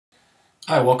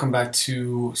Hi, welcome back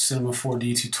to Cinema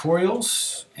 4D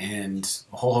tutorials and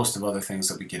a whole host of other things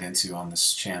that we get into on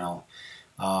this channel.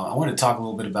 I want to talk a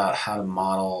little bit about how to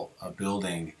model a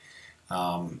building.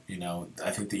 I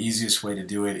think the easiest way to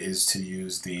do it is to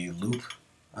use the loop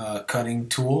cutting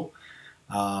tool.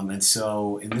 And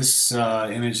so in this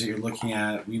image that you're looking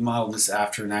at, we modeled this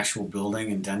after an actual building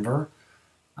in Denver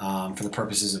for the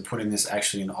purposes of putting this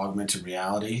actually in augmented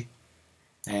reality.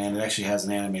 And it actually has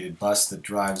an animated bus that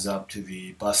drives up to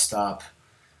the bus stop.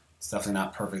 It's definitely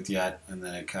not perfect yet, and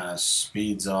then it kind of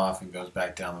speeds off and goes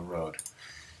back down the road.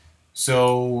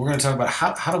 So we're going to talk about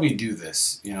how do we do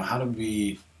this? How do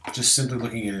we, just simply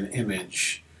looking at an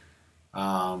image,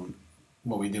 what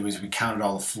we did was we counted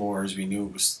all the floors. We knew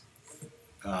it was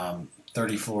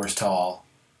 30 floors tall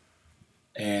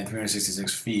and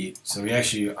 366 feet. So we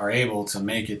actually are able to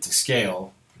make it to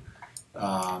scale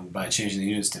by changing the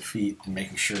units to feet and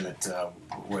making sure that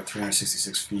we're at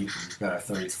 366 feet and we've got our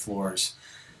 30 floors,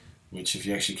 which if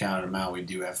you actually counted them out, we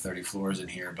do have 30 floors in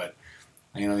here. But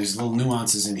there's little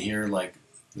nuances in here, like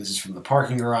this is from the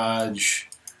parking garage.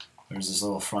 There's this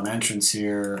little front entrance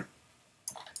here,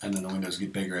 and then the windows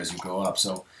get bigger as you go up.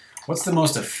 So what's the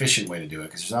most efficient way to do it?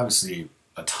 Because there's obviously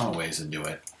a ton of ways to do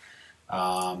it.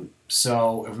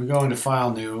 So if we go into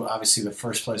File, New, obviously the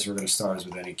first place we're going to start is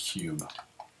with any cube.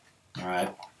 All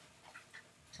right,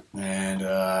 and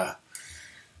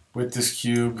with this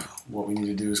cube, what we need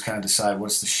to do is kind of decide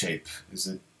what's the shape. Is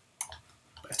it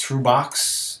a true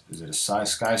box? Is it a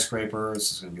size skyscraper?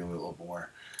 This is going to be a little more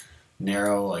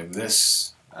narrow like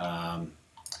this. But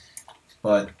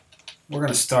we're going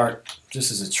to start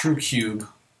just as a true cube,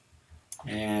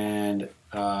 and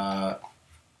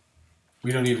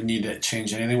we don't even need to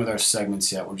change anything with our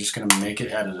segments yet. We're just going to make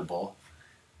it editable.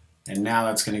 And now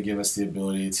that's going to give us the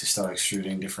ability to start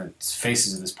extruding different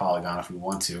faces of this polygon if we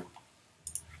want to.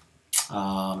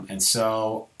 And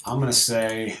so I'm going to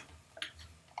say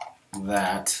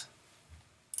that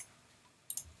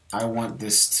I want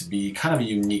this to be kind of a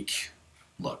unique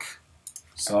look.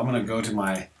 So I'm going to go to I'm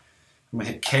going to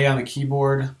hit K on the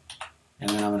keyboard, and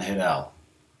then I'm going to hit L.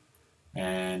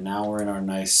 And now we're in our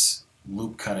nice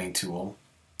loop cutting tool.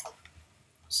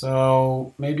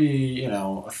 So maybe,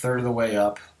 a third of the way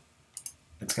up,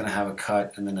 it's going to have a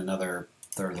cut, and then another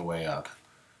third of the way up,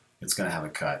 it's going to have a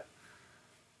cut.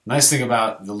 Nice thing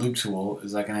about the loop tool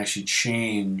is I can actually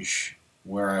change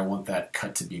where I want that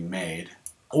cut to be made,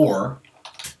 or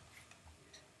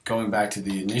going back to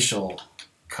the initial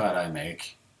cut I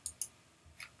make,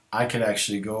 I could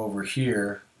actually go over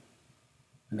here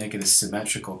and make it a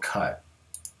symmetrical cut.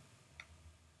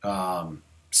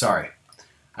 Sorry,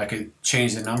 I could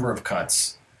change the number of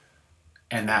cuts,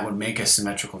 and that would make a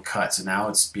symmetrical cut. So now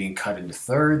it's being cut into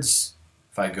thirds.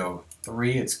 If I go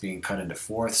 3, it's being cut into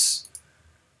fourths.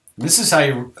 And this is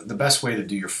the best way to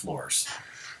do your floors.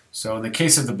 So in the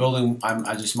case of the building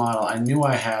I just modeled, I knew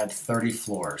I had 30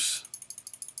 floors,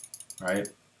 right?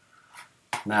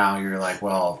 Now you're like,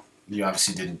 well, you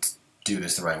obviously didn't do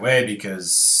this the right way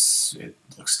because it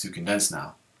looks too condensed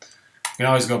now. You can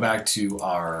always go back to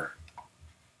our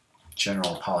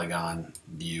general polygon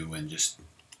view and just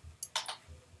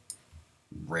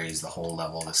raise the whole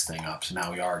level of this thing up. So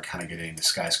now we are kind of getting into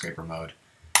skyscraper mode.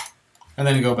 And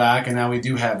then go back, and now we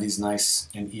do have these nice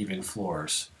and even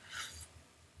floors.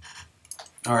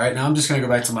 All right, now I'm just going to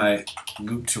go back to my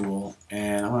loop tool,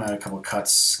 and I'm going to add a couple of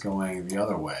cuts going the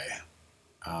other way.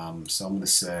 So I'm going to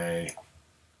say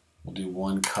we'll do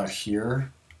one cut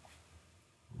here,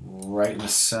 right in the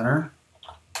center,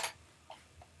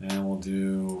 and we'll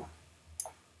do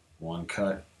one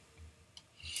cut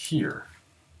here,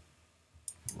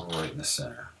 right in the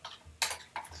center.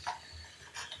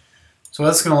 So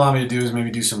what that's going to allow me to do is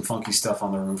maybe do some funky stuff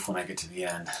on the roof when I get to the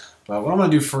end. But what I'm going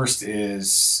to do first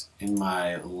is in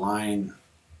my line,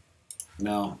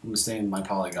 no, I'm going to stay in my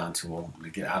polygon tool. I'm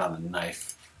going to get out on the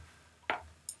knife.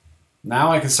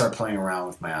 Now I can start playing around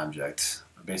with my object.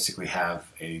 I basically have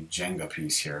a Jenga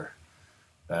piece here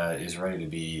that is ready to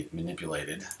be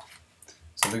manipulated.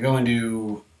 So if I go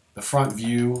into the front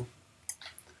view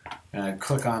and I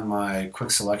click on my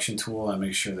quick selection tool, I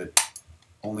make sure that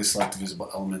only select visible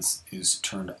elements is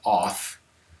turned off,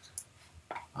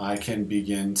 I can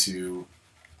begin to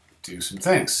do some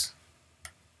things.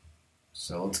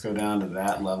 So let's go down to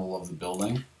that level of the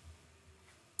building.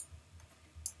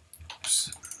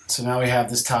 So now we have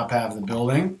this top half of the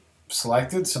building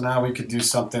selected. So now we could do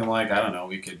something like, I don't know,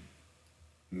 we could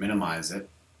minimize it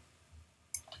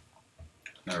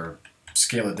or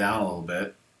scale it down a little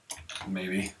bit,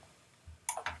 maybe.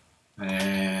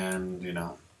 And,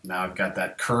 now I've got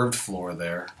that curved floor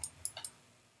there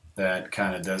that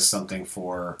kind of does something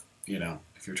for,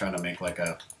 if if you're trying to make like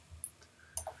an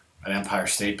Empire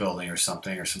State Building or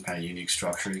something, or some kind of unique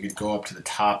structure, you could go up to the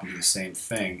top and do the same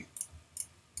thing.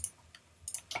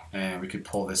 And we could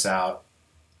pull this out,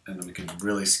 and then we could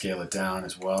really scale it down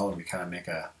as well, and we kind of make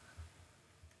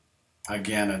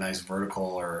again, a nice vertical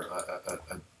or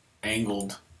a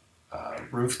angled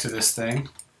roof to this thing.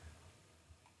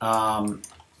 And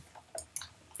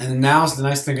now the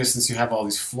nice thing is, since you have all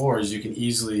these floors, you can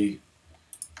easily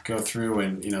go through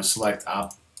and select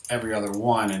every other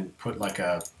one and put like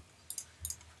a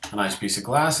nice piece of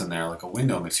glass in there, like a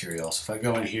window material. So if I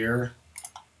go in here,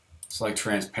 select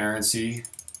transparency,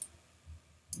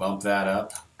 bump that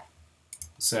up.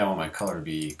 Let's say I want my color to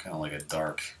be kind of like a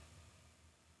dark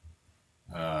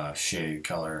shaded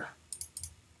color.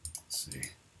 Let's see.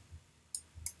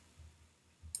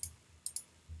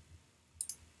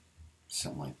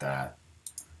 Something like that.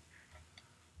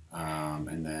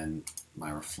 And then my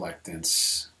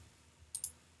reflectance,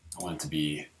 I want it to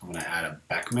be, I'm going to add a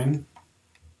Beckman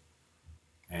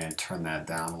and turn that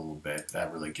down a little bit.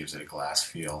 That really gives it a glass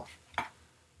feel.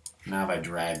 Now if I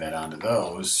drag that onto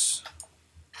those,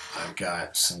 I've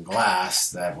got some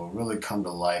glass that will really come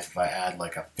to life if I add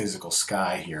like a physical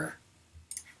sky here.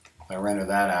 If I render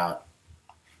that out,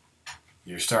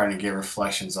 you're starting to get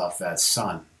reflections off that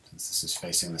sun, since this is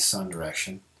facing the sun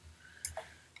direction.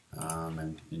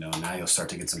 And now you'll start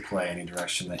to get some play any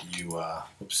direction that you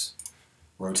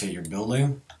rotate your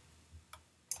building.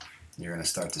 You're going to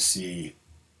start to see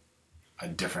a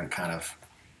different kind of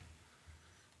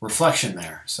reflection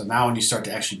there. So now when you start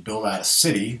to actually build out a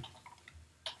city,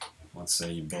 let's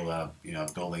say you build out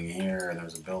a building here, and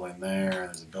there's a building there, and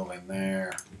there's a building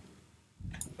there,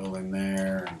 a building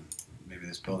there, and maybe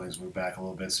this building's moved back a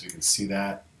little bit so you can see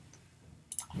that.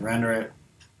 Render it.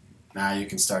 Now you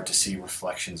can start to see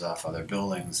reflections off other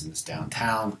buildings in this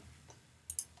downtown,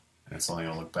 and it's only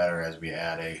going to look better as we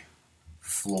add a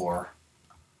floor.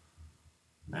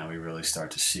 Now we really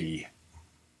start to see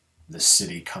the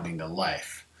city coming to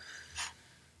life.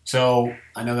 So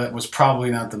I know that was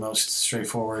probably not the most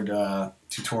straightforward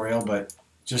tutorial, but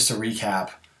just to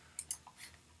recap,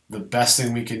 the best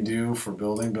thing we can do for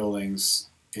building buildings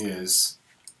is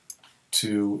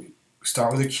to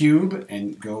start with a cube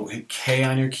and go hit K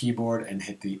on your keyboard and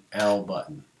hit the L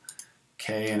button.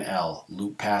 K and L,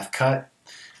 loop path cut,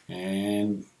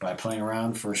 and by playing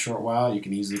around for a short while, you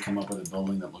can easily come up with a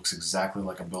building that looks exactly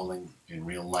like a building in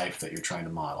real life that you're trying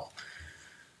to model.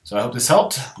 So I hope this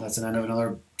helped. That's the end of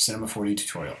another Cinema 4D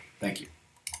tutorial. Thank you.